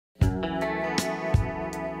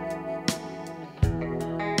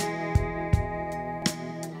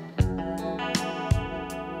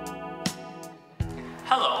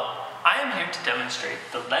demonstrate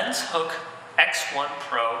the lens hook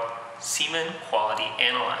X1PRO Semen quality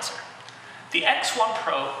analyzer. The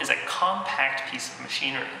X1PRO is a compact piece of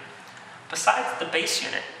machinery. Besides the base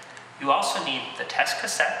unit, you also need the test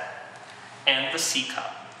cassette and the C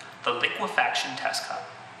cup, the liquefaction test cup.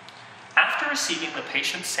 After receiving the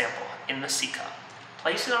patient's sample in the C cup,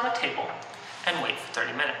 place it on a table and wait for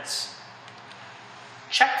 30 minutes.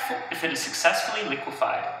 Check if it is successfully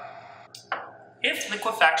liquefied. If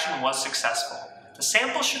liquefaction was successful, the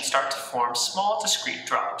sample should start to form small discrete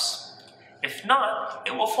drops. If not,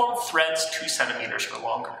 it will form threads 2 centimeters or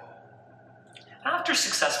longer. After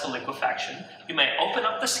successful liquefaction, you may open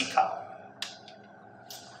up the C cup,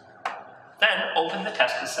 then open the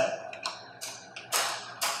test cassette,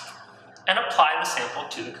 and apply the sample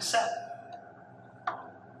to the cassette.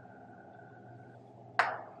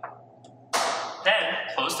 Then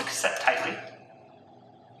close the cassette tightly,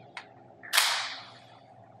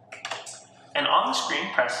 and on the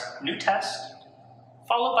screen press New Test,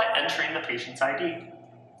 followed by entering the patient's ID.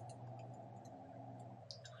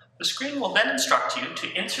 The screen will then instruct you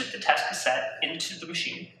to insert the test cassette into the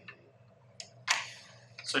machine.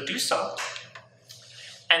 So do so,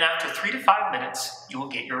 and after 3 to 5 minutes, you will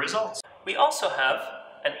get your results. We also have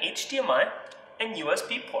an HDMI and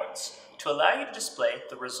USB ports to allow you to display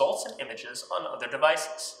the results and images on other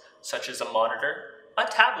devices, such as a monitor, a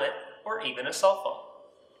tablet, or even a cell phone.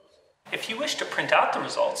 If you wish to print out the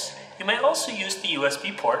results, you may also use the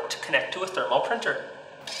USB port to connect to a thermal printer.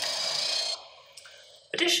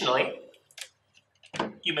 Additionally,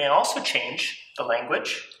 you may also change the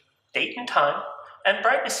language, date and time, and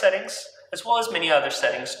brightness settings, as well as many other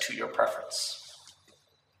settings to your preference.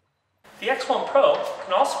 The X1PRO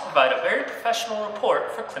can also provide a very professional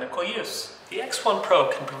report for clinical use. The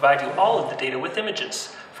X1PRO can provide you all of the data with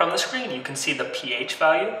images. From the screen, you can see the pH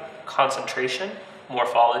value, concentration,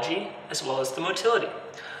 morphology, as well as the motility.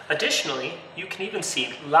 Additionally, you can even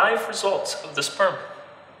see live results of the sperm.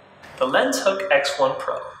 The Lens Hook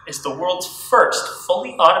X1PRO is the world's first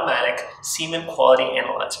fully automatic semen quality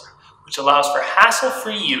analyzer, which allows for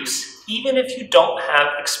hassle-free use even if you don't have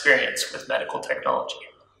experience with medical technology.